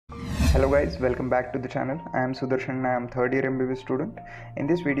Hello guys, welcome back to the channel. I am Sudarshan and I am third year MBBS student. In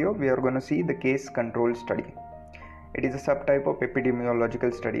this video, we are going to see the case control study. It is a subtype of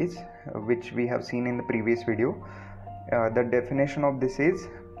epidemiological studies which we have seen in the previous video. The definition of this is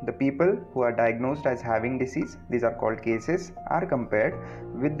the people who are diagnosed as having disease, these are called cases, are compared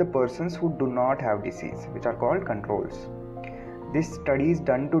with the persons who do not have disease, which are called controls. This study is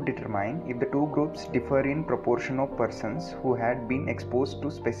done to determine if the two groups differ in proportion of persons who had been exposed to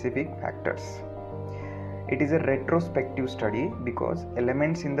specific factors. It is a retrospective study because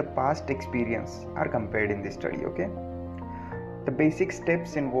elements in the past experience are compared in this study. Okay. The basic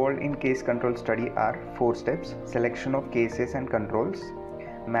steps involved in case control study are 4 steps: selection of cases and controls,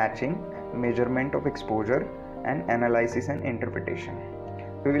 matching, measurement of exposure, and analysis and interpretation.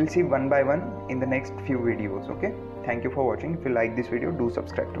 We will see one by one in the next few videos. Okay. Thank you for watching. If you like this video, do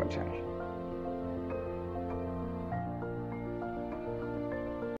subscribe to my channel.